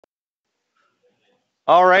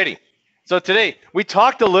Alrighty. So today we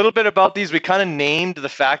talked a little bit about these. We kind of named the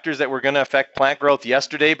factors that were going to affect plant growth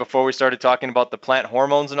yesterday before we started talking about the plant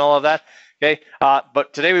hormones and all of that. Okay.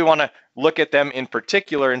 But today we want to look at them in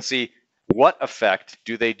particular and see what effect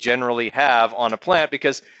do they generally have on a plant,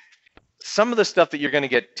 because some of the stuff that you're going to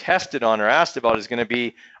get tested on or asked about is going to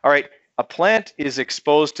be, all right, a plant is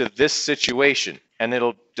exposed to this situation, and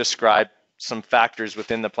it'll describe some factors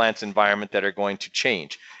within the plant's environment that are going to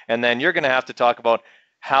change. And then you're going to have to talk about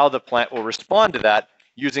how the plant will respond to that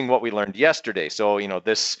using what we learned yesterday. So,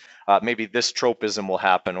 this maybe this tropism will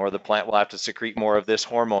happen, or the plant will have to secrete more of this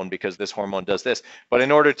hormone because this hormone does this. But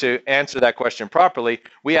in order to answer that question properly,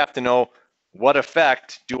 we have to know what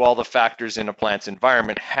effect do all the factors in a plant's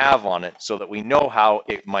environment have on it, so that we know how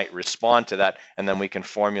it might respond to that, and then we can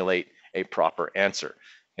formulate a proper answer.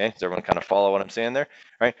 Okay, does everyone kind of follow what I'm saying there?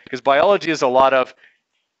 All right, because biology is a lot of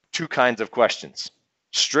two kinds of questions.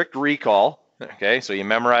 Strict recall, okay, so you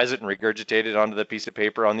memorize it and regurgitate it onto the piece of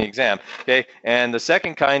paper on the exam, okay, and the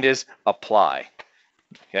second kind is apply.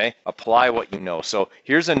 Okay, apply what you know. So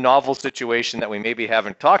here's a novel situation that we maybe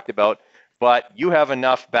haven't talked about, but you have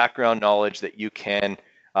enough background knowledge that you can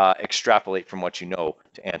extrapolate from what you know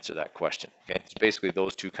to answer that question. Okay, it's basically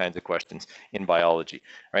those two kinds of questions in biology,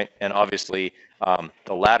 right? And obviously,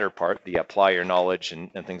 the latter part, the apply your knowledge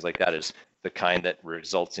and things like that, is the kind that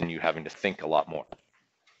results in you having to think a lot more.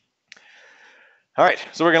 All right,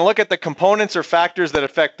 so we're going to look at the components or factors that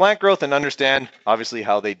affect plant growth and understand, obviously,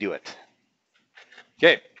 how they do it.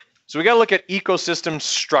 Okay, so we got to look at ecosystem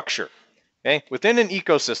structure. Okay, within an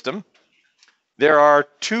ecosystem, there are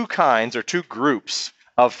two kinds or two groups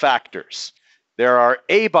of factors. There are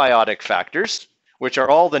abiotic factors, which are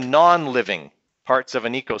all the non-living parts of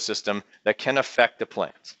an ecosystem that can affect the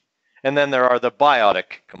plant. And then there are the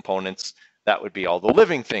biotic components, that would be all the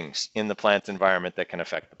living things in the plant's environment that can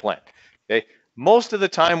affect the plant. Okay? Most of the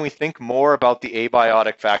time we think more about the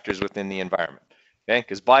abiotic factors within the environment. Okay,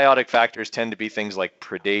 because biotic factors tend to be things like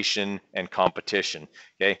predation and competition.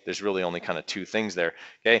 Okay, there's really only kind of two things there.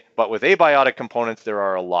 Okay, but with abiotic components, there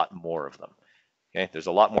are a lot more of them. Okay, there's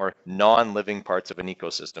a lot more non-living parts of an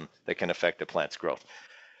ecosystem that can affect a plant's growth.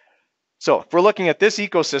 So if we're looking at this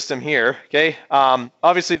ecosystem here, okay,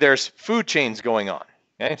 obviously there's food chains going on.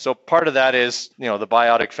 Okay, so part of that is, the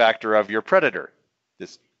biotic factor of your predator,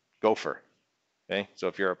 this gopher. Okay, so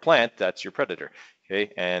if you're a plant, that's your predator.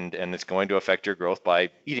 Okay, and it's going to affect your growth by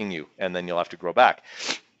eating you, and then you'll have to grow back.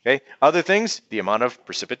 Okay, other things, the amount of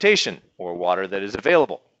precipitation or water that is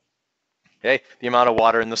available. Okay, the amount of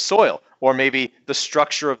water in the soil, or maybe the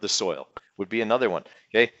structure of the soil would be another one.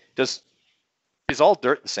 Okay, is all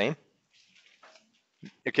dirt the same?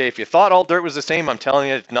 Okay, if you thought all dirt was the same, I'm telling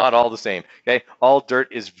you, it's not all the same. Okay, all dirt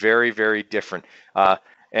is very, very different,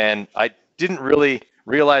 and I didn't really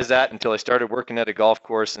realized that until I started working at a golf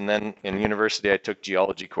course, and then in university I took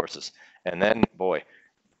geology courses. And then, boy,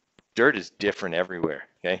 dirt is different everywhere.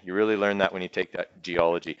 Okay, you really learn that when you take that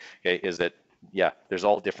geology. Okay, is that, yeah, there's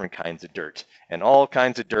all different kinds of dirt, and all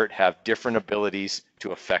kinds of dirt have different abilities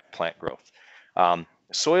to affect plant growth.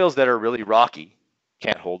 Soils that are really rocky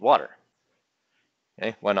can't hold water.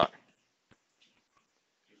 Okay, why not?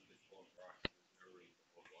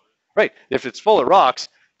 Right, if it's full of rocks,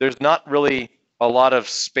 there's not really a lot of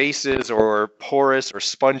spaces or porous or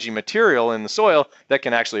spongy material in the soil that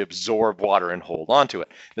can actually absorb water and hold onto it.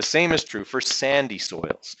 The same is true for sandy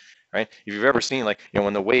soils, right? If you've ever seen, like,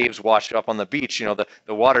 when the waves wash up on the beach, the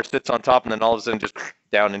water sits on top and then all of a sudden just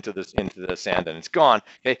down into the sand and it's gone,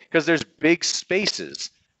 okay? Because there's big spaces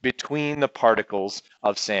between the particles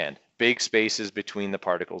of sand, big spaces between the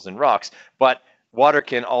particles in rocks. But water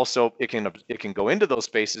can also, it can go into those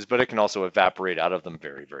spaces, but it can also evaporate out of them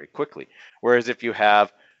very, very quickly. Whereas if you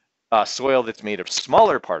have a soil that's made of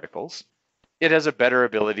smaller particles, it has a better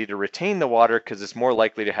ability to retain the water because it's more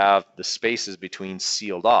likely to have the spaces between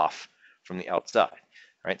sealed off from the outside.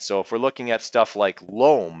 Right? So if we're looking at stuff like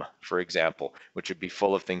loam, for example, which would be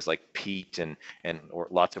full of things like peat or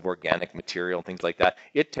lots of organic material and things like that,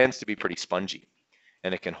 it tends to be pretty spongy,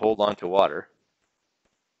 and it can hold on to water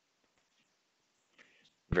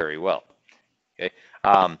very well. Okay,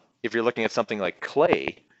 if you're looking at something like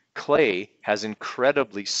clay has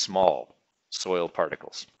incredibly small soil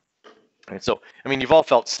particles. And so, you've all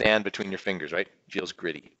felt sand between your fingers, right? It feels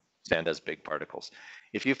gritty. Sand has big particles.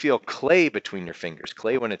 If you feel clay between your fingers,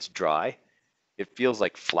 clay when it's dry, it feels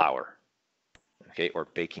like flour, okay, or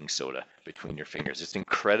baking soda between your fingers. It's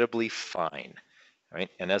incredibly fine, right?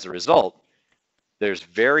 And as a result, there's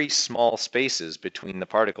very small spaces between the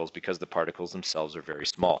particles because the particles themselves are very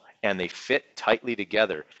small, and they fit tightly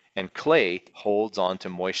together, and clay holds on to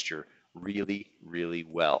moisture really, really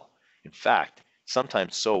well. In fact,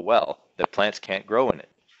 sometimes so well that plants can't grow in it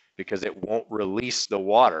because it won't release the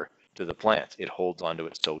water to the plants. It holds onto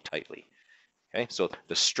it so tightly. Okay, so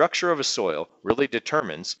the structure of a soil really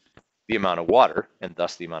determines the amount of water and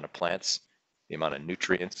thus the amount of plants, the amount of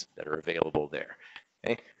nutrients that are available there.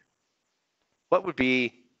 Okay, what would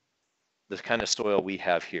be the kind of soil we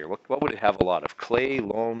have here? What would it have a lot of? Clay,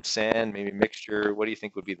 loam, sand, maybe mixture? What do you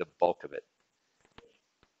think would be the bulk of it?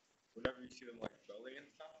 Whenever you see them like building and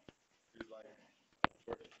stuff, you like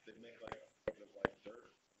they make like a bit of like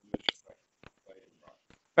dirt and it's just like clay and rock.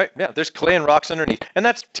 Right, yeah, there's clay and rocks underneath. And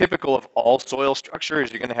that's typical of all soil structure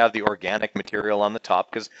is you're going to have the organic material on the top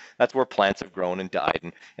because that's where plants have grown and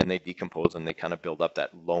died and they decompose and they kind of build up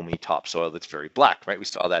that loamy topsoil that's very black, right? We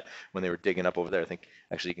saw that when they were digging up over there. I think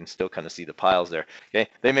actually you can still kind of see the piles there. Okay,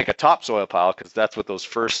 they make a topsoil pile because that's what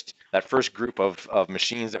that first group of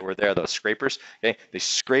machines that were there, those scrapers, okay, they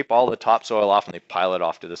scrape all the topsoil off and they pile it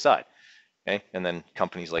off to the side. Okay, and then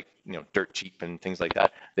companies like Dirt Cheap and things like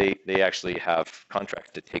that, they actually have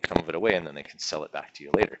contracts to take some of it away and then they can sell it back to you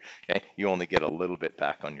later. Okay, you only get a little bit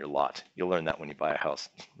back on your lot. You'll learn that when you buy a house.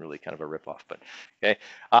 Really kind of a ripoff, but okay.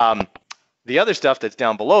 The other stuff that's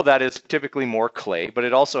down below that is typically more clay, but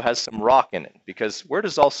it also has some rock in it because where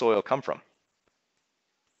does all soil come from?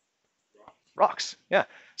 Rocks. Yeah,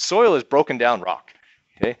 soil is broken down rock.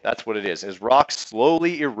 Okay, that's what it is. As rock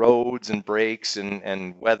slowly erodes and breaks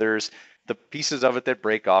and weathers, the pieces of it that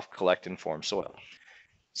break off collect and form soil.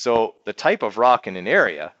 So the type of rock in an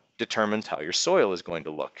area determines how your soil is going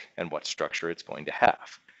to look and what structure it's going to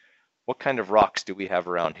have. What kind of rocks do we have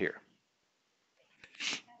around here?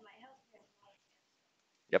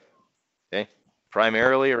 Yep. Okay.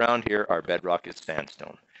 Primarily around here, our bedrock is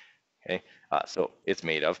sandstone. Okay. So it's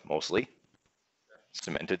made of mostly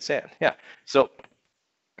cemented sand. Yeah. So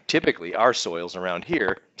typically our soils around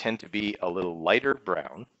here tend to be a little lighter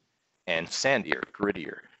brown and sandier,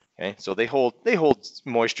 grittier. Okay, so they hold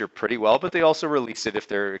moisture pretty well, but they also release it if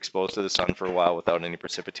they're exposed to the sun for a while without any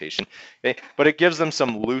precipitation. Okay, but it gives them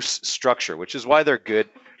some loose structure, which is why they're good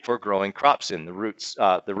for growing crops in. The roots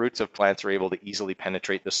of plants are able to easily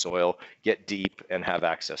penetrate the soil, get deep, and have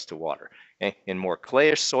access to water. Okay? In more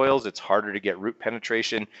clayish soils, it's harder to get root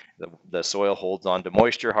penetration. The soil holds on to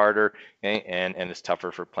moisture harder, okay? and it's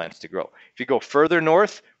tougher for plants to grow. If you go further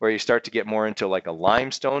north, where you start to get more into like a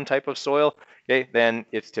limestone type of soil, okay, then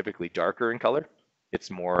it's typically darker in color. It's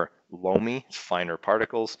more loamy, finer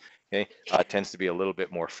particles. Okay, tends to be a little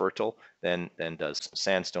bit more fertile than does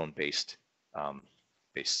sandstone-based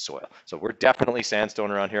soil. So we're definitely sandstone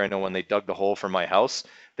around here. I know when they dug the hole for my house,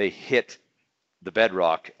 they hit the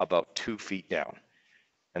bedrock about 2 feet down.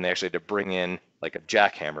 And they actually had to bring in like a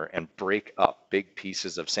jackhammer and break up big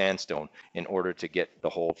pieces of sandstone in order to get the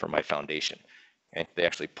hole for my foundation. Okay? They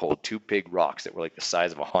actually pulled 2 big rocks that were like the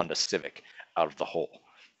size of a Honda Civic out of the hole.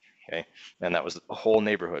 Okay, and that was the whole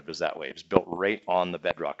neighborhood was that way. It was built right on the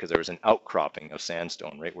bedrock because there was an outcropping of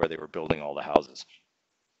sandstone right where they were building all the houses.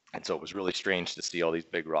 And so it was really strange to see all these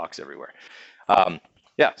big rocks everywhere.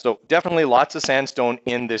 Yeah, so definitely lots of sandstone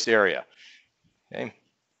in this area. Okay,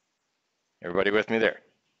 everybody with me there?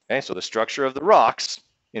 Okay, so the structure of the rocks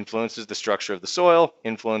influences the structure of the soil,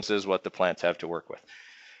 influences what the plants have to work with.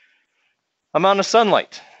 Amount of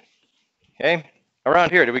sunlight. Okay,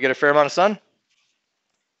 around here, do we get a fair amount of sun?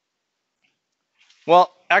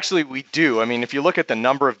 Well, actually we do. I mean, if you look at the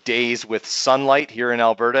number of days with sunlight here in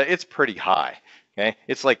Alberta, it's pretty high. Okay,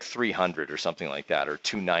 it's like 300 or something like that, or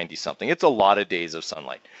 290 something. It's a lot of days of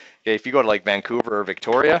sunlight. Okay, if you go to like Vancouver or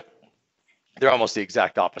Victoria, they're almost the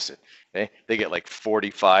exact opposite. Okay, they get like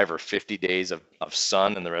 45 or 50 days of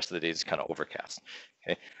sun, and the rest of the days is kind of overcast.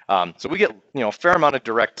 Okay, so we get a fair amount of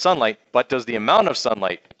direct sunlight, but does the amount of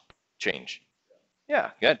sunlight change?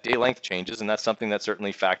 Yeah, day length changes, and that's something that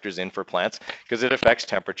certainly factors in for plants because it affects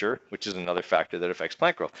temperature, which is another factor that affects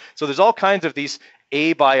plant growth. So there's all kinds of these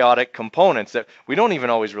abiotic components that we don't even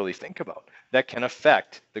always really think about that can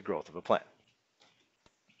affect the growth of a plant.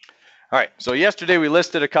 All right, so yesterday we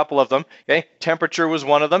listed a couple of them. Okay, temperature was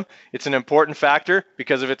one of them. It's an important factor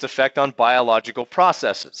because of its effect on biological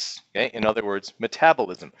processes. Okay, in other words,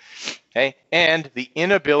 metabolism. Okay, and the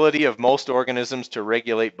inability of most organisms to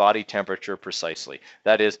regulate body temperature precisely.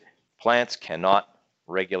 That is, plants cannot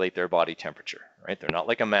regulate their body temperature. Right, they're not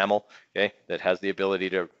like a mammal. Okay, that has the ability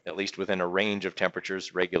to, at least within a range of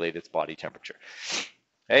temperatures, regulate its body temperature.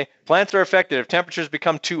 Okay, plants are affected. If temperatures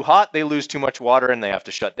become too hot, they lose too much water and they have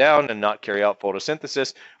to shut down and not carry out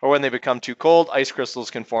photosynthesis. Or when they become too cold, ice crystals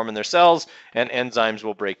can form in their cells and enzymes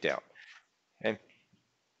will break down. Okay.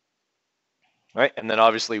 All right, and then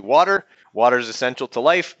obviously water. Water is essential to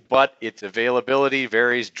life, but its availability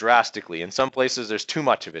varies drastically. In some places, there's too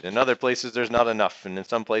much of it. In other places, there's not enough. And in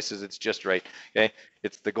some places, it's just right. Okay,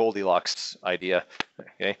 it's the Goldilocks idea.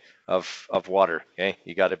 Okay, of water. Okay,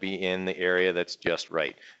 you got to be in the area that's just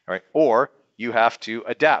right. All right, or you have to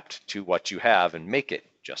adapt to what you have and make it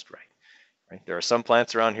just right. Right. There are some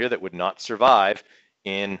plants around here that would not survive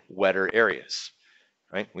in wetter areas.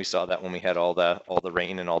 Right, we saw that when we had all the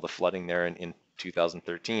rain and all the flooding there in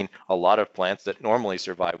 2013. A lot of plants that normally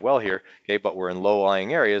survive well here, okay, but were in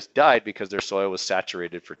low-lying areas, died because their soil was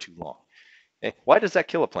saturated for too long. Okay, why does that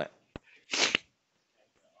kill a plant?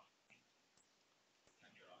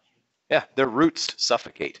 Yeah, their roots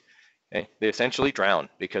suffocate. Okay, they essentially drown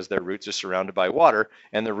because their roots are surrounded by water,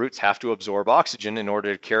 and the roots have to absorb oxygen in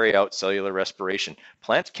order to carry out cellular respiration.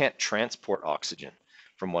 Plants can't transport oxygen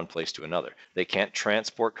from one place to another. They can't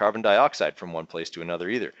transport carbon dioxide from one place to another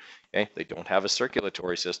either. Okay? They don't have a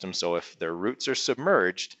circulatory system, so if their roots are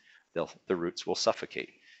submerged, the roots will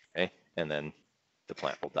suffocate, okay? And then the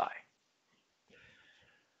plant will die.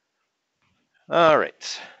 All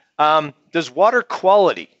right. Does water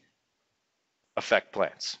quality affect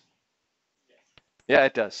plants? Yeah,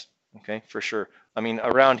 it does. Okay, for sure. I mean,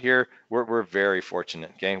 around here, we're very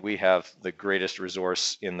fortunate. Okay, we have the greatest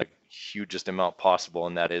resource in the hugest amount possible,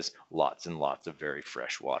 and that is lots and lots of very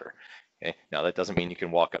fresh water. Okay, now that doesn't mean you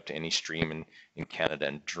can walk up to any stream in Canada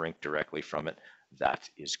and drink directly from it. That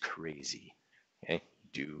is crazy. Okay,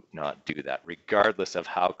 do not do that, regardless of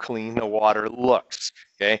how clean the water looks.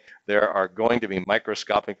 Okay, there are going to be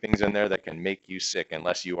microscopic things in there that can make you sick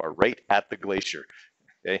unless you are right at the glacier.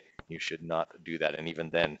 Okay, you should not do that, and even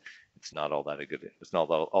then, it's not all that good. It's not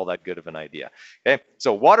all that good of an idea. Okay,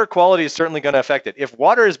 so water quality is certainly going to affect it. If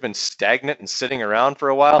water has been stagnant and sitting around for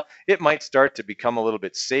a while, it might start to become a little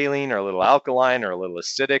bit saline or a little alkaline or a little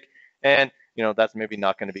acidic, and that's maybe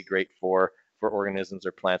not going to be great for organisms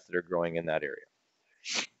or plants that are growing in that area.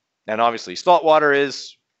 And obviously, salt water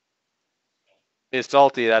is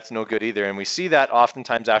salty. That's no good either. And we see that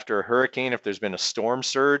oftentimes after a hurricane, if there's been a storm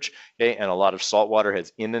surge, okay, and a lot of salt water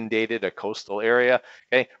has inundated a coastal area,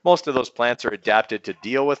 okay, most of those plants are adapted to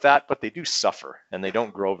deal with that, but they do suffer and they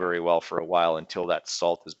don't grow very well for a while until that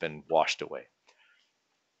salt has been washed away.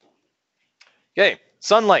 Okay,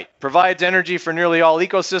 sunlight provides energy for nearly all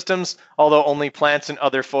ecosystems, although only plants and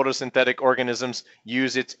other photosynthetic organisms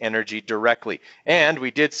use its energy directly. And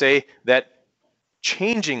we did say that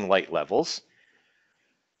changing light levels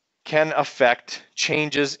can affect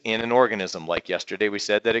changes in an organism. Like yesterday, we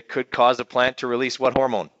said that it could cause a plant to release what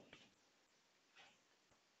hormone?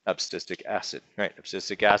 Abscisic acid, right?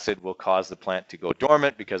 Abscisic acid will cause the plant to go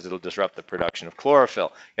dormant because it'll disrupt the production of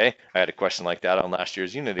chlorophyll. Okay, I had a question like that on last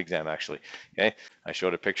year's unit exam, actually. Okay, I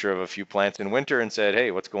showed a picture of a few plants in winter and said,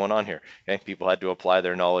 hey, what's going on here? Okay, people had to apply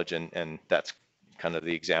their knowledge, and that's kind of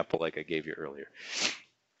the example like I gave you earlier.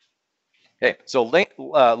 Okay, so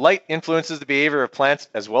light influences the behavior of plants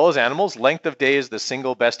as well as animals. Length of day is the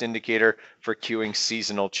single best indicator for cueing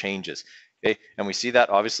seasonal changes. Okay, and we see that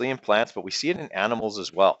obviously in plants, but we see it in animals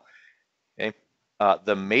as well. Okay,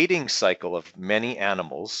 the mating cycle of many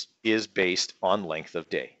animals is based on length of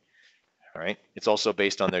day. All right, it's also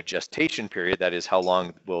based on their gestation period. That is, how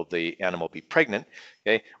long will the animal be pregnant,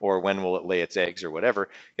 okay, or when will it lay its eggs or whatever.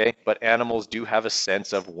 Okay, but animals do have a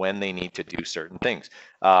sense of when they need to do certain things.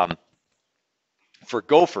 For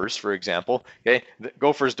gophers, for example, okay,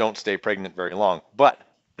 gophers don't stay pregnant very long, but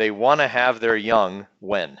they want to have their young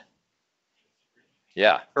when?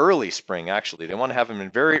 Yeah, early spring, actually. They want to have them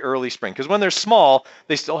in very early spring because when they're small,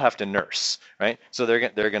 they still have to nurse, right? So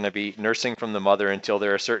they're going to be nursing from the mother until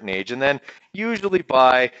they're a certain age. And then usually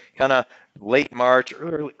by kind of late March,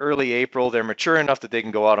 early April, they're mature enough that they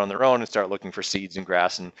can go out on their own and start looking for seeds and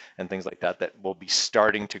grass and things like that that will be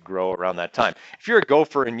starting to grow around that time. If you're a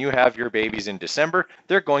gopher and you have your babies in December,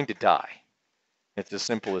 they're going to die. It's as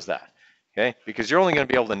simple as that. Okay, because you're only going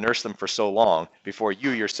to be able to nurse them for so long before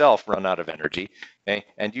you yourself run out of energy, okay,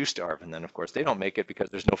 and you starve. And then, of course, they don't make it because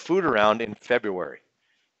there's no food around in February,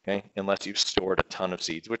 okay, unless you've stored a ton of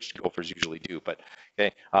seeds, which gophers usually do. But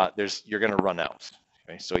okay, you're going to run out.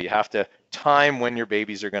 Okay, so you have to time when your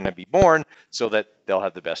babies are going to be born so that they'll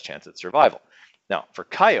have the best chance at survival. Now, for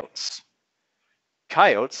coyotes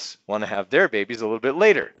want to have their babies a little bit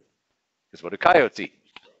later, because what do coyotes eat?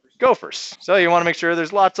 Gophers. So you want to make sure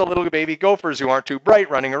there's lots of little baby gophers who aren't too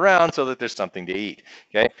bright running around so that there's something to eat,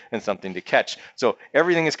 okay, and something to catch. So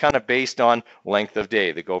everything is kind of based on length of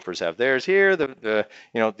day. The gophers have theirs here. The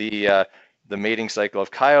mating cycle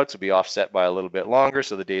of coyotes will be offset by a little bit longer,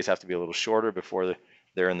 so the days have to be a little shorter before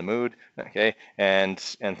they're in the mood, okay, and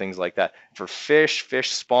things like that. For fish,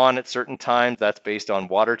 fish spawn at certain times. That's based on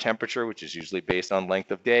water temperature, which is usually based on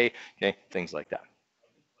length of day, okay, things like that.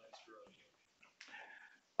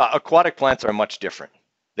 Aquatic plants are much different.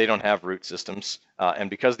 They don't have root systems, and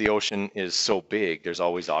because the ocean is so big, there's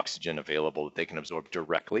always oxygen available that they can absorb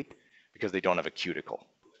directly because they don't have a cuticle.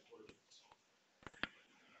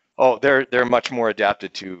 Oh, they're much more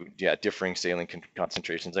adapted to differing saline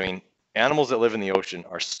concentrations. I mean, animals that live in the ocean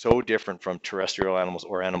are so different from terrestrial animals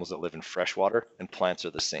or animals that live in freshwater, and plants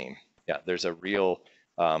are the same. Yeah, there's a real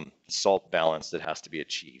salt balance that has to be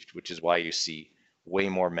achieved, which is why you see way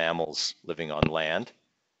more mammals living on land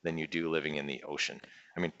than you do living in the ocean.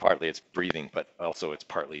 I mean, partly it's breathing, but also it's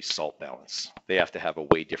partly salt balance. They have to have a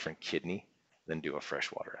way different kidney than do a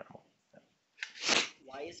freshwater animal.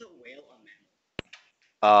 Why is a whale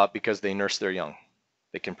a mammal? Because they nurse their young.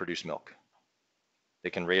 They can produce milk. They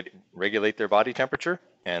can regulate their body temperature,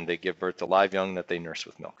 and they give birth to live young that they nurse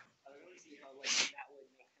with milk. I don't see how that would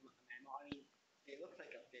make them a mammal. I mean, they look like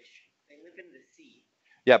a fish. They live in the sea.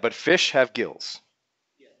 Yeah, but fish have gills.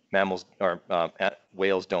 Yeah. Mammals or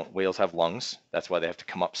whales don't. Whales have lungs. That's why they have to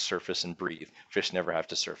come up surface and breathe. Fish never have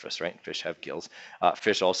to surface, right? Fish have gills.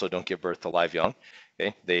 Fish also don't give birth to live young.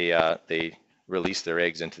 Okay, they release their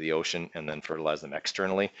eggs into the ocean and then fertilize them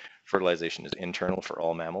externally. Fertilization is internal for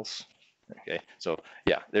all mammals. Okay, so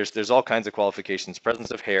yeah, there's all kinds of qualifications.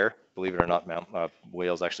 Presence of hair, believe it or not,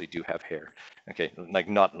 whales actually do have hair. Okay, like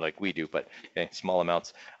not like we do, but okay, small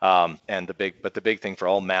amounts. And the big thing for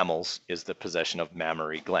all mammals is the possession of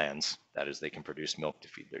mammary glands. That is, they can produce milk to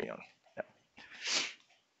feed their young. Yeah.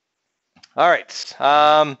 All right.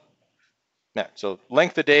 Yeah, so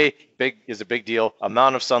length of day is a big deal.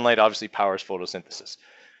 Amount of sunlight obviously powers photosynthesis.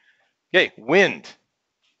 Okay, wind.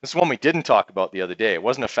 This is one we didn't talk about the other day. It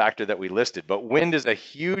wasn't a factor that we listed, but wind is a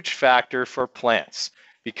huge factor for plants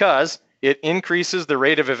because it increases the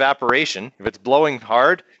rate of evaporation. If it's blowing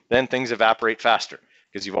hard, then things evaporate faster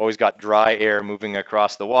because you've always got dry air moving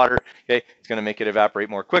across the water. Okay, it's going to make it evaporate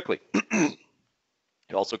more quickly.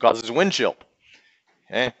 It also causes wind chill.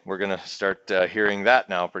 Okay, we're going to start hearing that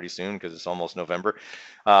now pretty soon because it's almost November.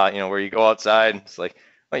 Where you go outside, it's like,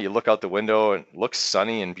 well, you look out the window and it looks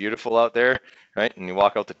sunny and beautiful out there, right? And you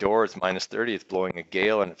walk out the door, it's minus 30, it's blowing a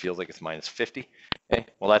gale and it feels like it's minus 50. Okay,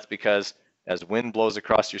 well, that's because as wind blows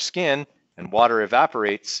across your skin and water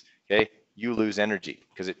evaporates, okay, you lose energy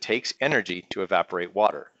because it takes energy to evaporate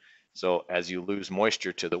water. So as you lose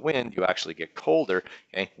moisture to the wind, you actually get colder.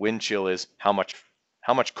 Okay, wind chill is how much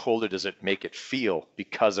colder does it make it feel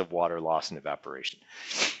because of water loss and evaporation.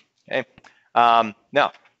 Okay,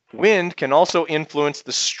 now. Wind can also influence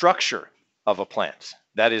the structure of a plant.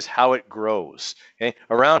 That is how it grows. Okay?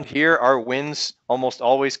 Around here, our winds almost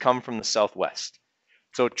always come from the southwest.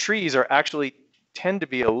 So trees actually tend to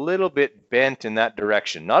be a little bit bent in that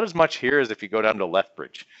direction. Not as much here as if you go down to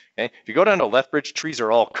Lethbridge. Okay? If you go down to Lethbridge, trees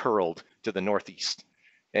are all curled to the northeast.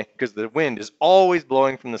 Okay, because the wind is always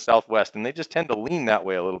blowing from the southwest, and they just tend to lean that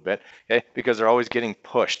way a little bit, okay, because they're always getting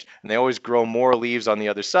pushed, and they always grow more leaves on the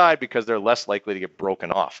other side because they're less likely to get broken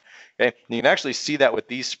off. Okay, and you can actually see that with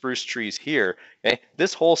these spruce trees here. Okay,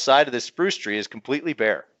 this whole side of this spruce tree is completely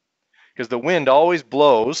bare because the wind always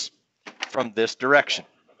blows from this direction.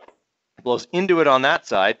 It blows into it on that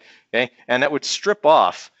side, okay, and that would strip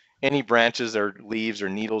off any branches or leaves or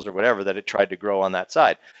needles or whatever that it tried to grow on that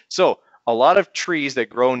side. So a lot of trees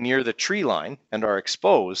that grow near the tree line and are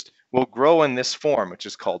exposed will grow in this form, which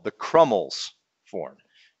is called the Crummel's form.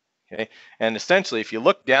 Okay, and essentially, if you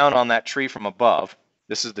look down on that tree from above,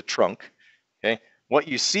 this is the trunk. Okay, what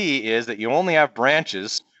you see is that you only have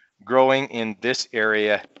branches growing in this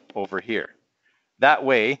area over here. That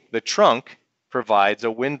way, the trunk provides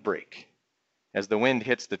a windbreak. As the wind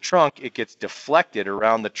hits the trunk, it gets deflected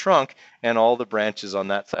around the trunk, and all the branches on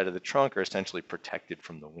that side of the trunk are essentially protected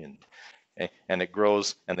from the wind. Okay? And it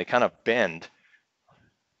grows, and they kind of bend,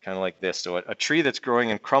 kind of like this. So a tree that's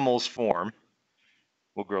growing in Crummel's form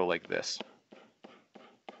will grow like this.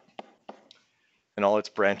 And all its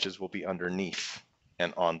branches will be underneath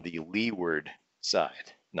and on the leeward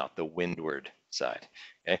side, not the windward side.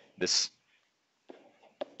 Okay? This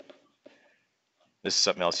is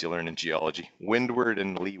something else you'll learn in geology. Windward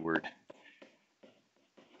and leeward.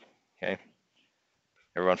 Okay.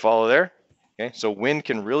 Everyone follow there? Okay. So wind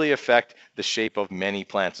can really affect the shape of many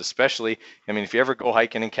plants, especially, I mean, if you ever go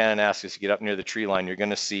hiking in Kananaskis, you get up near the tree line, you're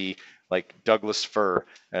going to see like Douglas fir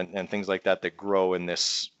and things like that that grow in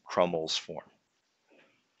this Crummel's form.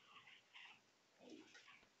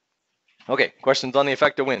 Okay. Questions on the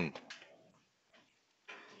effect of wind?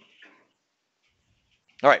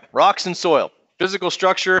 All right. Rocks and soil. Physical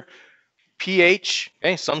structure, pH,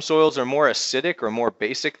 okay, some soils are more acidic or more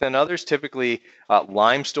basic than others. Typically,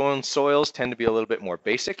 limestone soils tend to be a little bit more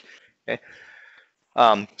basic. Okay?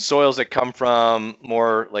 Soils that come from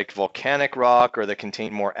more like volcanic rock or that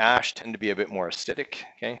contain more ash tend to be a bit more acidic,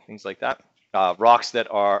 okay, things like that. Rocks that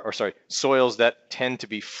are, or sorry, soils that tend to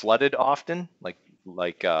be flooded often,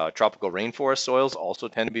 like tropical rainforest soils also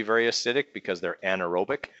tend to be very acidic because they're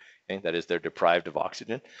anaerobic, okay, that is, they're deprived of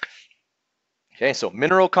oxygen. Okay, so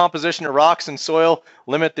mineral composition of rocks and soil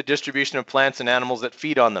limit the distribution of plants and animals that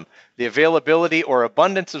feed on them. The availability or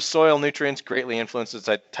abundance of soil nutrients greatly influences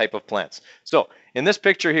that type of plants. So in this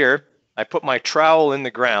picture here, I put my trowel in the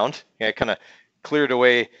ground. Okay, I kind of cleared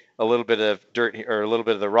away a little bit of dirt or a little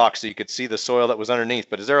bit of the rock so you could see the soil that was underneath.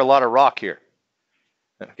 But is there a lot of rock here?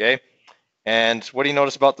 Okay, and what do you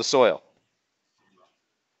notice about the soil?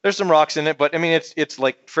 There's some rocks in it, but I mean, it's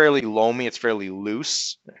like fairly loamy. It's fairly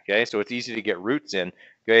loose. Okay, so it's easy to get roots in.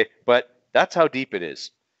 Okay, but that's how deep it is.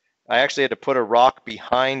 I actually had to put a rock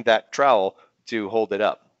behind that trowel to hold it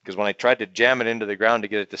up because when I tried to jam it into the ground to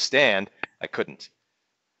get it to stand, I couldn't.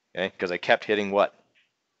 Okay, because I kept hitting what?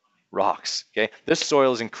 Rocks. Okay, this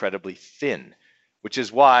soil is incredibly thin, which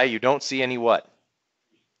is why you don't see any what?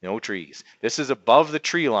 No trees. This is above the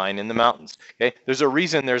tree line in the mountains. Okay, there's a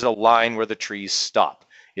reason there's a line where the trees stop.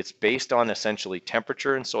 It's based on essentially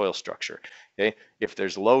temperature and soil structure. Okay, if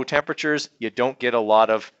there's low temperatures, you don't get a lot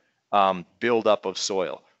of buildup of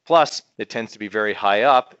soil. Plus, it tends to be very high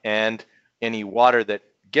up, and any water that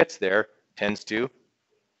gets there tends to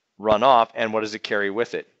run off. And what does it carry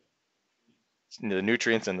with it? The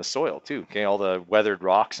nutrients in the soil too. Okay, all the weathered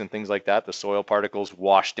rocks and things like that, the soil particles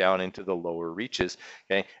wash down into the lower reaches,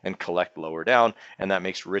 okay, and collect lower down, and that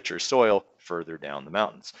makes richer soil further down the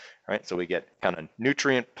mountains. Right, so we get kind of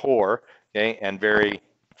nutrient poor, okay, and very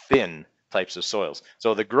thin types of soils.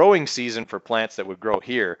 So the growing season for plants that would grow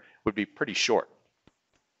here would be pretty short.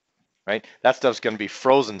 Right, that stuff's going to be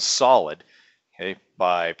frozen solid, okay,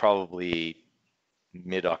 by probably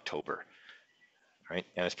mid-October. Right?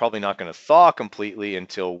 And it's probably not going to thaw completely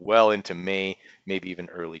until well into May, maybe even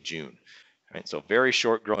early June. Right? So very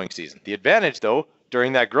short growing season. The advantage, though,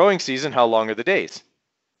 during that growing season, how long are the days?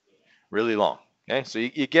 Really long. Okay, so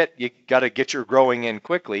you got to get your growing in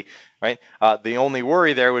quickly, right? The only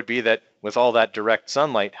worry there would be that with all that direct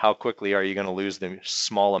sunlight, how quickly are you going to lose the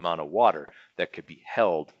small amount of water that could be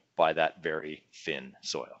held by that very thin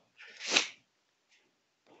soil?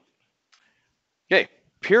 Okay.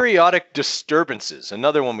 Periodic disturbances,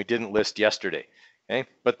 another one we didn't list yesterday. Okay?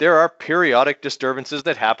 But there are periodic disturbances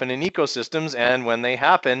that happen in ecosystems, and when they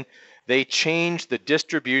happen, they change the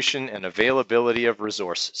distribution and availability of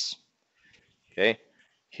resources. Okay?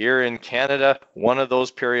 Here in Canada, one of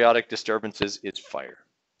those periodic disturbances is fire.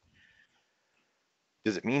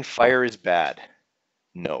 Does it mean fire is bad?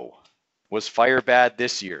 No. Was fire bad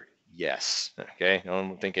this year? Yes. Okay. I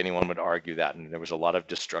don't think anyone would argue that. And there was a lot of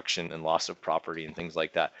destruction and loss of property and things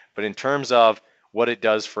like that. But in terms of what it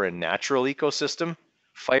does for a natural ecosystem,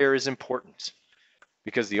 fire is important.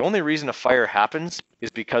 Because the only reason a fire happens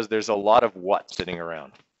is because there's a lot of what sitting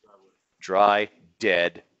around? Dry,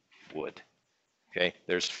 dead wood. Okay.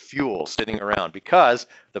 There's fuel sitting around because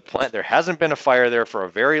the plant, there hasn't been a fire there for a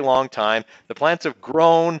very long time. The plants have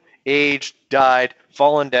grown, aged, died,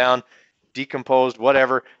 fallen down, decomposed,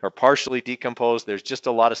 whatever, or partially decomposed. There's just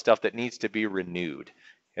a lot of stuff that needs to be renewed.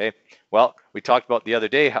 Okay. Well, we talked about the other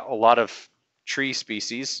day how a lot of tree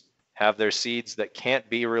species have their seeds that can't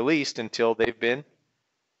be released until they've been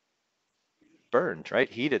burned, right?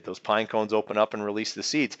 Heated. Those pine cones open up and release the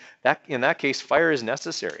seeds. That, in that case, fire is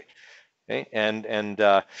necessary. Okay. And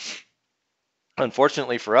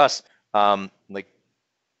unfortunately for us, like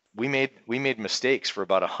we made mistakes for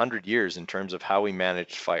about 100 years in terms of how we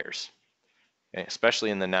managed fires. Okay,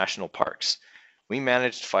 especially in the national parks. We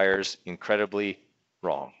managed fires incredibly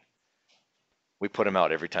wrong. We put them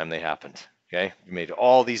out every time they happened. Okay, we made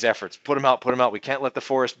all these efforts, put them out. We can't let the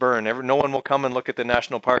forest burn. No one will come and look at the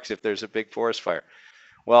national parks if there's a big forest fire.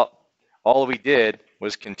 Well, all we did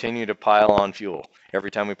was continue to pile on fuel. Every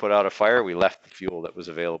time we put out a fire, we left the fuel that was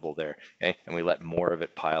available there, okay? And we let more of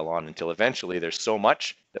it pile on until eventually there's so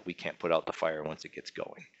much that we can't put out the fire once it gets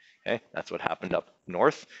going. Okay, that's what happened up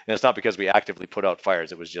north. And it's not because we actively put out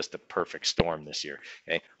fires. It was just a perfect storm this year.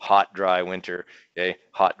 Okay, hot, dry winter. Okay,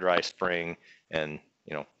 hot, dry spring, and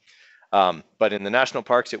but in the national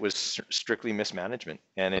parks, it was strictly mismanagement.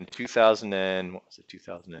 And in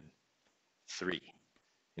 2003.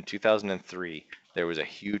 In 2003, there was a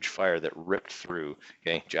huge fire that ripped through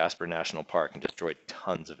Jasper National Park and destroyed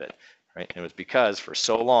tons of it. Right, and it was because for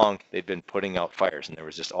so long they'd been putting out fires, and there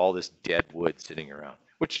was just all this dead wood sitting around.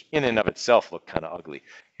 which in and of itself looked kind of ugly.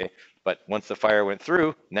 Okay, but once the fire went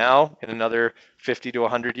through, now in another 50 to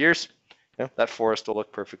 100 years, that forest will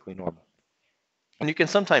look perfectly normal. And you can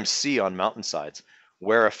sometimes see on mountainsides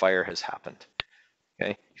where a fire has happened.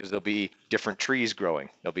 Okay, because there'll be different trees growing.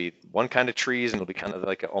 There'll be one kind of trees, and it'll be kind of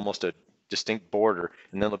like almost a distinct border,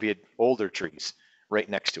 and then there'll be older trees right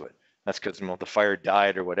next to it. That's because the fire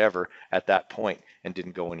died or whatever at that point and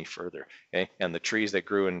didn't go any further. Okay, and the trees that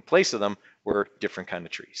grew in place of them were different kind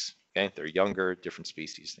of trees. Okay, they're younger, different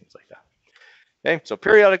species, things like that. Okay, so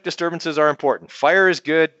periodic disturbances are important. Fire is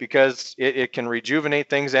good because it can rejuvenate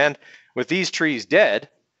things, and with these trees dead,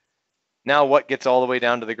 now what gets all the way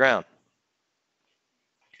down to the ground?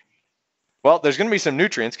 Well, there's going to be some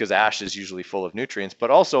nutrients because ash is usually full of nutrients, but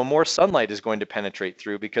also more sunlight is going to penetrate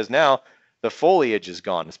through because now the foliage is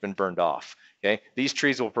gone. It's been burned off. Okay, these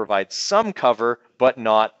trees will provide some cover, but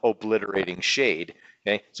not obliterating shade.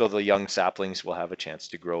 Okay, so the young saplings will have a chance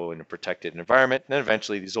to grow in a protected environment, and then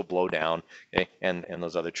eventually these will blow down. Okay, and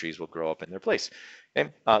those other trees will grow up in their place. Okay,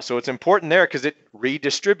 so it's important there because it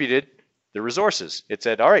redistributed the resources. It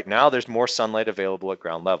said, all right, now there's more sunlight available at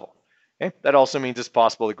ground level. Okay, that also means it's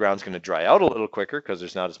possible the ground's going to dry out a little quicker because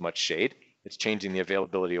there's not as much shade. It's changing the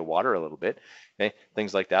availability of water a little bit, okay,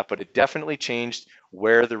 things like that. But it definitely changed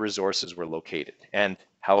where the resources were located and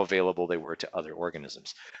how available they were to other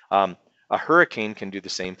organisms. A hurricane can do the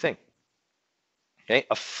same thing. Okay,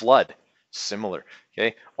 a flood, similar.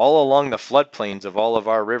 Okay, all along the floodplains of all of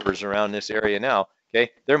our rivers around this area now,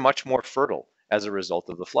 okay, they're much more fertile as a result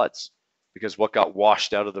of the floods because what got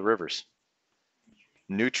washed out of the rivers?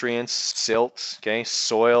 Nutrients, silt, okay,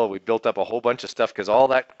 soil. We built up a whole bunch of stuff because all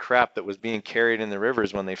that crap that was being carried in the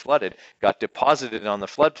rivers when they flooded got deposited on the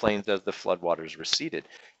floodplains as the floodwaters receded.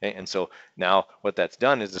 Okay? And so now what that's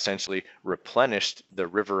done is essentially replenished the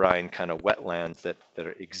riverine kind of wetlands that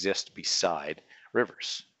exist beside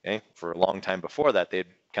rivers. Okay? For a long time before that, they'd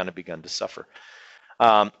kind of begun to suffer.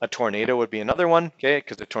 A tornado would be another one, okay,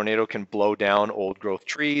 because a tornado can blow down old growth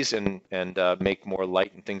trees and make more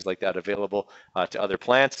light and things like that available to other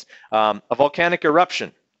plants. A volcanic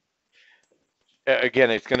eruption, again,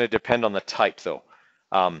 it's going to depend on the type though.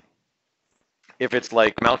 If it's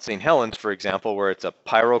like Mount St. Helens, for example, where it's a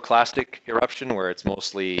pyroclastic eruption, where it's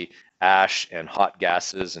mostly ash and hot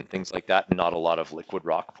gases and things like that, and not a lot of liquid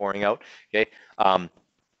rock pouring out, okay,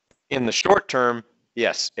 in the short term,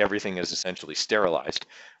 yes, everything is essentially sterilized.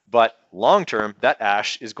 But long term, that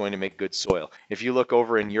ash is going to make good soil. If you look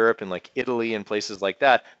over in Europe and like Italy and places like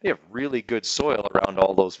that, they have really good soil around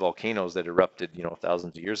all those volcanoes that erupted,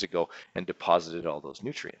 thousands of years ago and deposited all those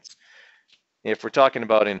nutrients. If we're talking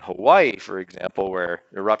about in Hawaii, for example, where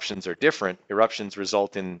eruptions are different, eruptions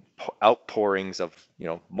result in outpourings of,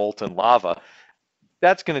 molten lava,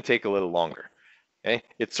 that's going to take a little longer. Okay?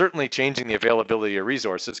 It's certainly changing the availability of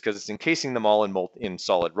resources because it's encasing them all in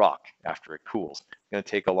solid rock after it cools. It's going to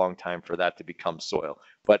take a long time for that to become soil,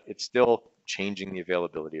 but it's still changing the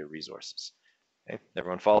availability of resources. Okay?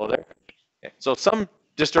 Everyone follow there? Okay. So some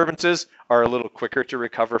disturbances are a little quicker to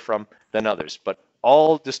recover from than others, but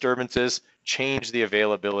all disturbances change the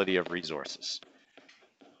availability of resources.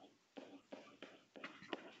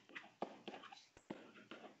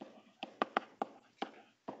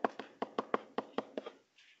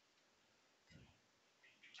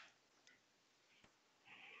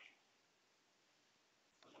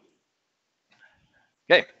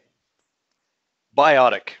 Okay,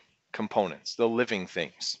 biotic components, the living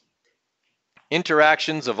things.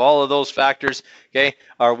 Interactions of all of those factors, okay,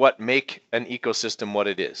 are what make an ecosystem what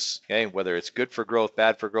it is, okay, whether it's good for growth,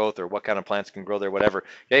 bad for growth, or what kind of plants can grow there, whatever,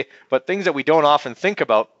 okay, but things that we don't often think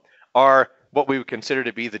about are what we would consider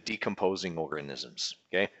to be the decomposing organisms,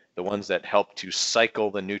 okay, the ones that help to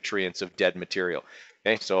cycle the nutrients of dead material.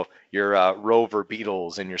 Okay, so your rover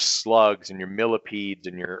beetles and your slugs and your millipedes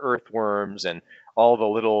and your earthworms and all the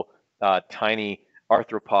little tiny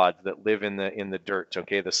arthropods that live in the dirt,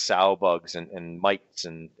 okay, the sow bugs and mites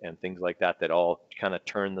and things like that that all kind of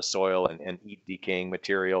turn the soil and eat decaying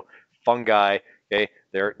material. Fungi, okay,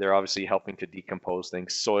 they're obviously helping to decompose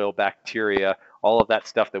things. Soil bacteria, all of that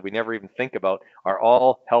stuff that we never even think about are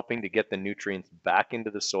all helping to get the nutrients back into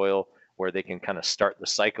the soil where they can kind of start the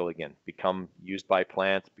cycle again, become used by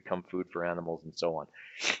plants, become food for animals, and so on.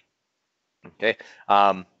 Okay.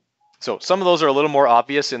 So some of those are a little more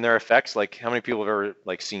obvious in their effects. Like how many people have ever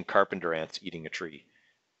seen carpenter ants eating a tree?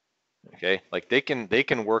 Okay, like they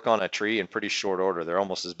can work on a tree in pretty short order. They're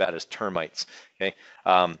almost as bad as termites. Okay.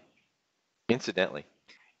 Incidentally,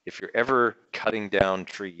 if you're ever cutting down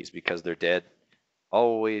trees because they're dead,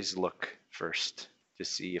 always look first to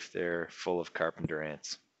see if they're full of carpenter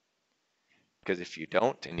ants. Because if you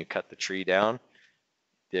don't and you cut the tree down,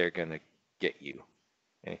 they're going to get you.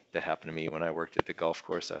 Okay? That happened to me when I worked at the golf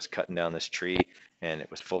course. I was cutting down this tree and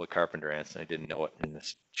it was full of carpenter ants and I didn't know it. And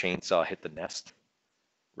this chainsaw hit the nest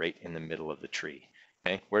right in the middle of the tree.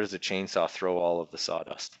 Okay? Where does the chainsaw throw all of the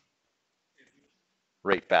sawdust?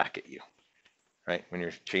 Right back at you. Right? When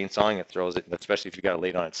you're chainsawing, it throws it, especially if you got to lay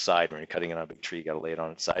it on its side. When you're cutting it on a big tree, you got to lay it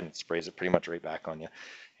on its side and it sprays it pretty much right back on you.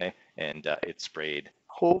 Okay? And it sprayed a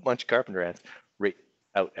whole bunch of carpenter ants right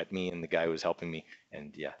out at me and the guy who was helping me.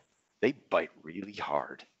 And yeah, they bite really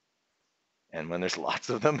hard. And when there's lots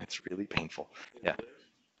of them, it's really painful. Yeah.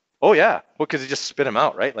 Oh yeah. Well, because you just spit them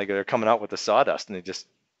out, right? Like they're coming out with the sawdust and it just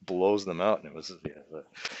blows them out. And it was,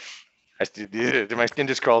 my skin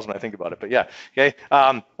just crawls when I think about it. But yeah, okay.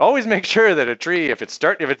 Always make sure that a tree, if it's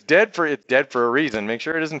dead for a reason. Make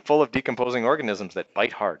sure it isn't full of decomposing organisms that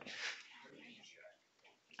bite hard.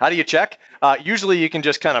 How do you check? Usually you can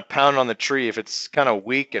just kind of pound on the tree. If it's kind of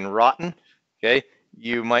weak and rotten, okay,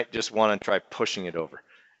 you might just want to try pushing it over.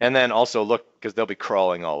 And then also look, because they'll be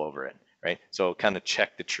crawling all over it, right? So kind of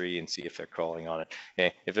check the tree and see if they're crawling on it.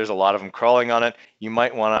 Okay, if there's a lot of them crawling on it, you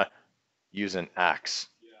might want to use an axe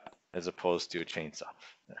as opposed to a chainsaw.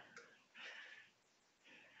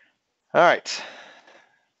 All right.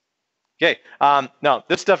 Okay, now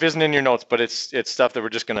this stuff isn't in your notes, but it's stuff that we're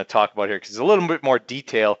just going to talk about here because there's a little bit more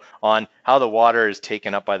detail on how the water is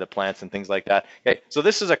taken up by the plants and things like that. Okay, so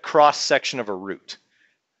this is a cross section of a root.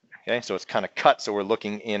 Okay, so it's kind of cut, so we're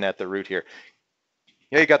looking in at the root here.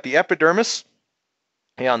 Yeah, you got the epidermis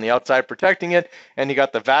on the outside protecting it, and you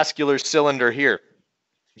got the vascular cylinder here.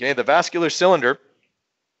 Okay, the vascular cylinder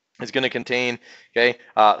is going to contain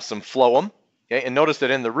some phloem. Okay, and notice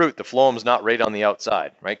that in the root, the phloem is not right on the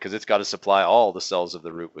outside, right? Because it's got to supply all the cells of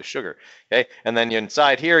the root with sugar. Okay, and then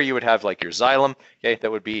inside here you would have like your xylem. Okay,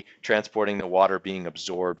 that would be transporting the water being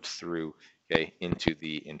absorbed through into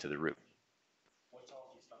the root. What's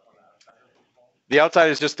all the stuff on the outside of the phone? The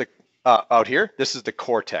outside is just the out here. This is the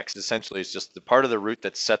cortex. Essentially, it's just the part of the root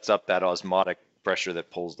that sets up that osmotic pressure that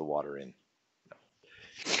pulls the water in.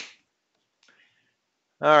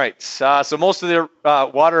 All right, so most of the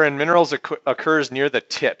water and minerals occurs near the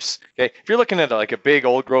tips. Okay, if you're looking at like a big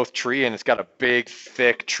old growth tree and it's got a big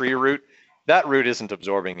thick tree root, that root isn't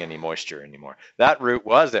absorbing any moisture anymore. That root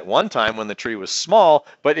was at one time when the tree was small,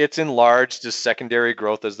 but it's enlarged as secondary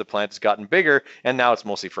growth as the plant has gotten bigger, and now it's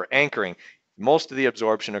mostly for anchoring. Most of the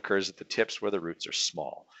absorption occurs at the tips where the roots are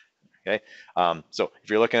small. Okay, so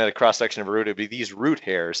if you're looking at a cross section of a root, it'd be these root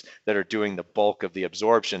hairs that are doing the bulk of the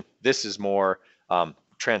absorption. This is more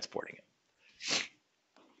transporting it.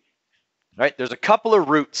 All right, there's a couple of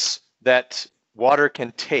roots that water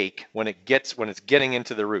can take when it's getting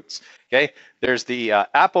into the roots. Okay, there's the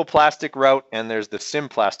apoplastic route and there's the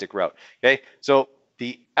symplastic route. Okay, so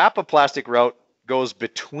the apoplastic route goes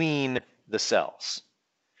between the cells.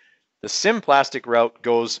 The symplastic route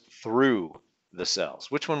goes through the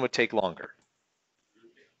cells. Which one would take longer?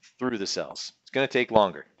 Through the cells. It's going to take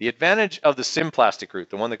longer. The advantage of the symplastic route,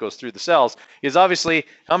 the one that goes through the cells, is obviously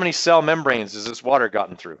how many cell membranes has this water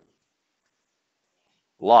gotten through?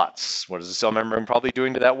 Lots. What is the cell membrane probably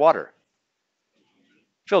doing to that water?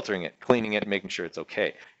 Filtering it, cleaning it, making sure it's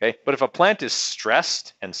okay. Okay. But if a plant is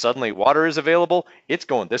stressed and suddenly water is available, it's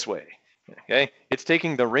going this way. Okay. It's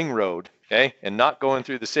taking the ring road, okay, and not going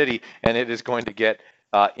through the city, and it is going to get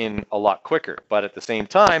in a lot quicker. But at the same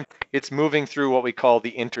time, it's moving through what we call the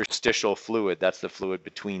interstitial fluid. That's the fluid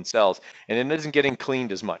between cells, and it isn't getting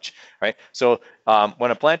cleaned as much, right? So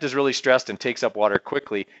when a plant is really stressed and takes up water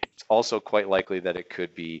quickly, it's also quite likely that it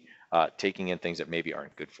could be taking in things that maybe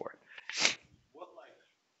aren't good for it. What like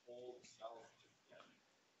old cells together?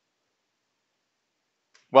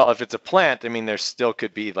 Well, if it's a plant, I mean, there still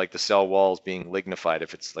could be like the cell walls being lignified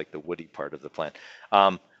if it's like the woody part of the plant.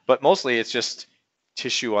 But mostly it's just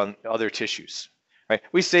tissue on other tissues, right?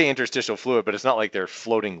 We say interstitial fluid, but it's not like they're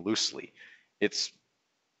floating loosely.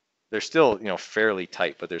 They're still, fairly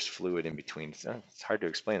tight, but there's fluid in between. So it's hard to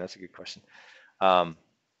explain. That's a good question. I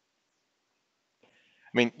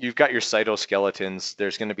mean, you've got your cytoskeletons.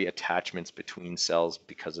 There's going to be attachments between cells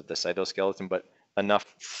because of the cytoskeleton, but enough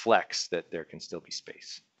flex that there can still be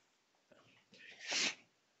space.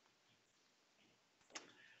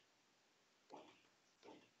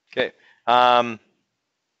 Okay. I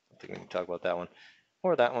think we can talk about that one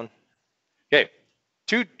or that one. Okay,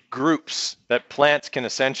 two groups that plants can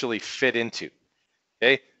essentially fit into.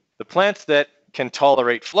 Okay, the plants that can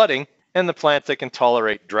tolerate flooding and the plants that can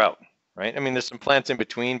tolerate drought. Right? I mean, there's some plants in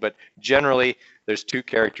between, but generally there's two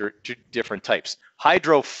different types.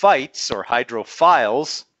 Hydrophytes or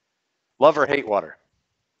hydrophiles love or hate water.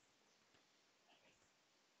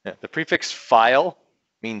 Yeah, the prefix phile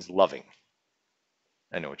means loving.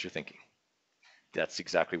 I know what you're thinking. That's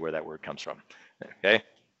exactly where that word comes from. Okay.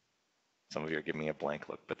 Some of you are giving me a blank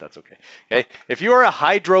look, but that's okay. Okay. If you are a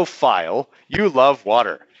hydrophile, you love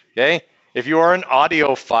water. Okay. If you are an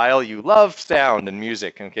audiophile, you love sound and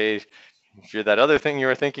music. Okay. If you're that other thing you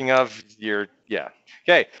were thinking of, yeah.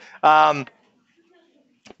 Okay.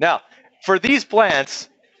 Now, for these plants,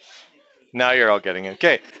 now you're all getting it.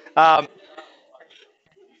 Okay.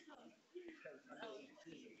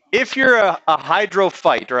 If you're a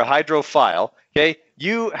hydrophyte or a hydrophile, okay,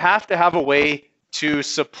 you have to have a way to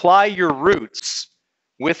supply your roots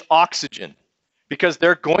with oxygen because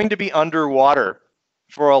they're going to be underwater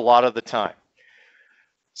for a lot of the time.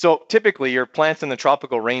 So typically your plants in the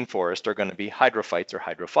tropical rainforest are going to be hydrophytes or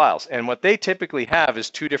hydrophiles. And what they typically have is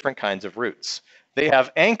two different kinds of roots. They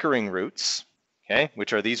have anchoring roots, okay,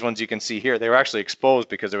 which are these ones you can see here. They were actually exposed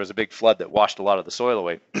because there was a big flood that washed a lot of the soil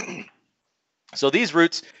away. So these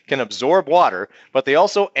roots can absorb water, but they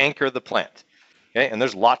also anchor the plant. Okay, and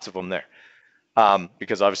there's lots of them there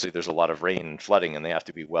because obviously there's a lot of rain and flooding and they have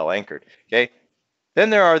to be well anchored. Okay, then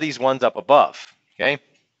there are these ones up above. Okay,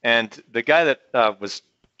 and the guy that was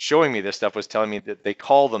showing me this stuff was telling me that they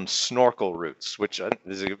call them snorkel roots, which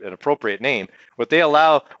is an appropriate name. What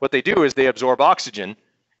they do is they absorb oxygen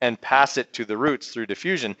and pass it to the roots through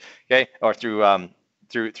diffusion. Okay, or through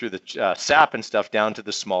the sap and stuff down to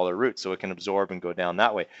the smaller roots so it can absorb and go down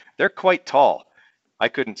that way. They're quite tall. I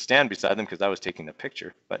couldn't stand beside them because I was taking the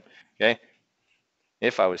picture, but okay,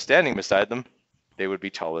 if I was standing beside them, they would be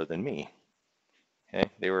taller than me. Okay,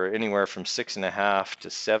 they were anywhere from 6.5 to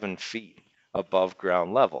 7 feet above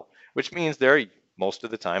ground level, which means they're most of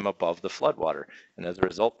the time above the floodwater, and as a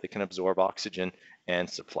result, they can absorb oxygen and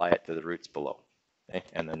supply it to the roots below. Okay,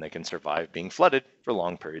 and then they can survive being flooded for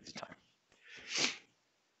long periods of time.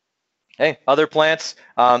 Okay, other plants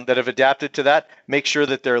that have adapted to that, make sure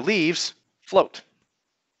that their leaves float.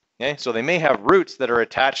 Okay, so they may have roots that are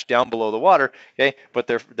attached down below the water, okay, but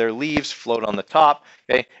their leaves float on the top,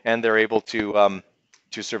 okay, and they're able to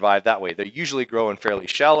survive that way. They usually grow in fairly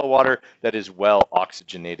shallow water that is well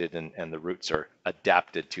oxygenated, and the roots are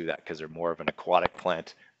adapted to that because they're more of an aquatic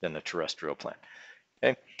plant than a terrestrial plant.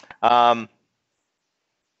 Okay,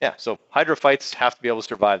 yeah, so hydrophytes have to be able to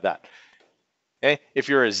survive that. Okay, if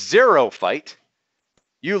you're a xerophyte,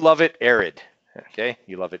 you love it arid. Okay,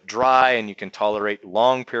 you love it dry, and you can tolerate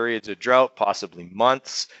long periods of drought, possibly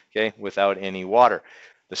months, okay, without any water.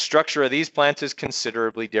 The structure of these plants is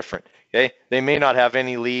considerably different. Okay, they may not have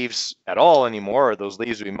any leaves at all anymore, or those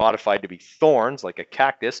leaves will be modified to be thorns, like a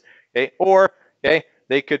cactus. Okay, or okay,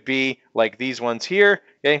 they could be like these ones here,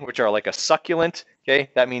 okay, which are like a succulent. Okay,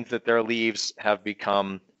 that means that their leaves have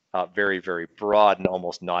become very, very broad and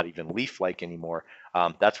almost not even leaf-like anymore.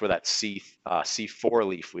 That's where that C4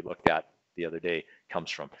 leaf we looked at the other day comes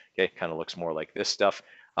from. Okay, kind of looks more like this stuff.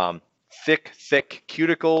 Thick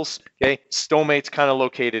cuticles. Okay, stomates kind of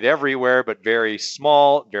located everywhere, but very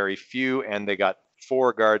small, very few, and they got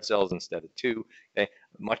 4 guard cells instead of 2. Okay,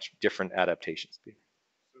 much different adaptations.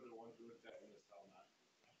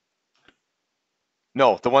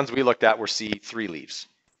 No, the ones we looked at were C3 leaves.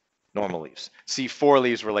 Normal leaves. C4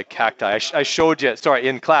 leaves were like cacti. I showed you, sorry,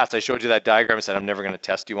 in class, I showed you that diagram and said I'm never going to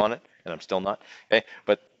test you on it, and I'm still not. Okay,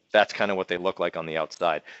 but that's kind of what they look like on the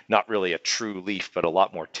outside. Not really a true leaf, but a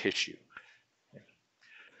lot more tissue. Okay.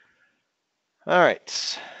 All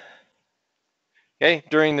right. Okay,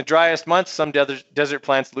 during the driest months, some desert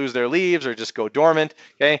plants lose their leaves or just go dormant.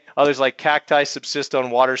 Okay, others like cacti subsist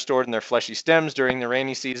on water stored in their fleshy stems during the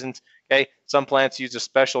rainy seasons. Okay, some plants use a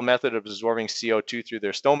special method of absorbing CO2 through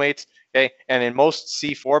their stomates. Okay, and in most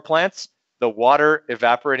C4 plants, the water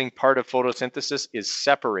evaporating part of photosynthesis is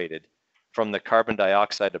separated from the carbon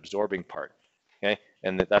dioxide absorbing part. Okay,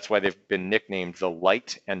 and that's why they've been nicknamed the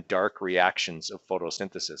light and dark reactions of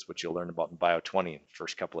photosynthesis, which you'll learn about in Bio 20 in the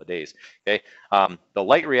first couple of days. Okay, the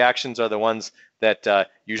light reactions are the ones that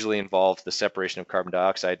usually involve the separation of carbon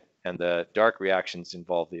dioxide, and the dark reactions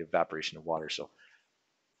involve the evaporation of water. So,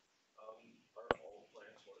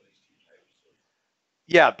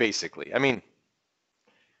 yeah, basically. I mean,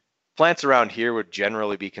 plants around here would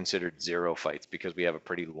generally be considered xerophytes because we have a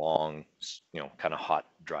pretty long, kind of hot,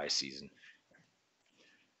 dry season.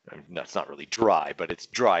 That's not really dry, but it's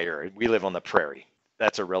drier. We live on the prairie.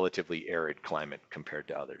 That's a relatively arid climate compared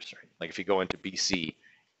to others. Right? Like if you go into BC,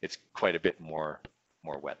 it's quite a bit more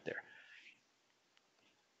wet there.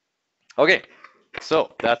 Okay,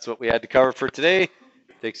 so that's what we had to cover for today.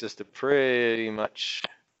 Takes us to pretty much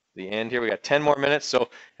the end here. We got 10 more minutes, so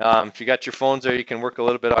if you got your phones there, you can work a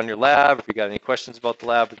little bit on your lab. If you got any questions about the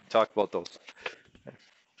lab, we can talk about those.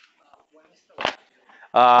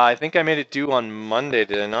 I think I made it due on Monday,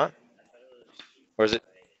 did I not? Or is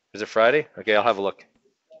it Friday? Okay, I'll have a look.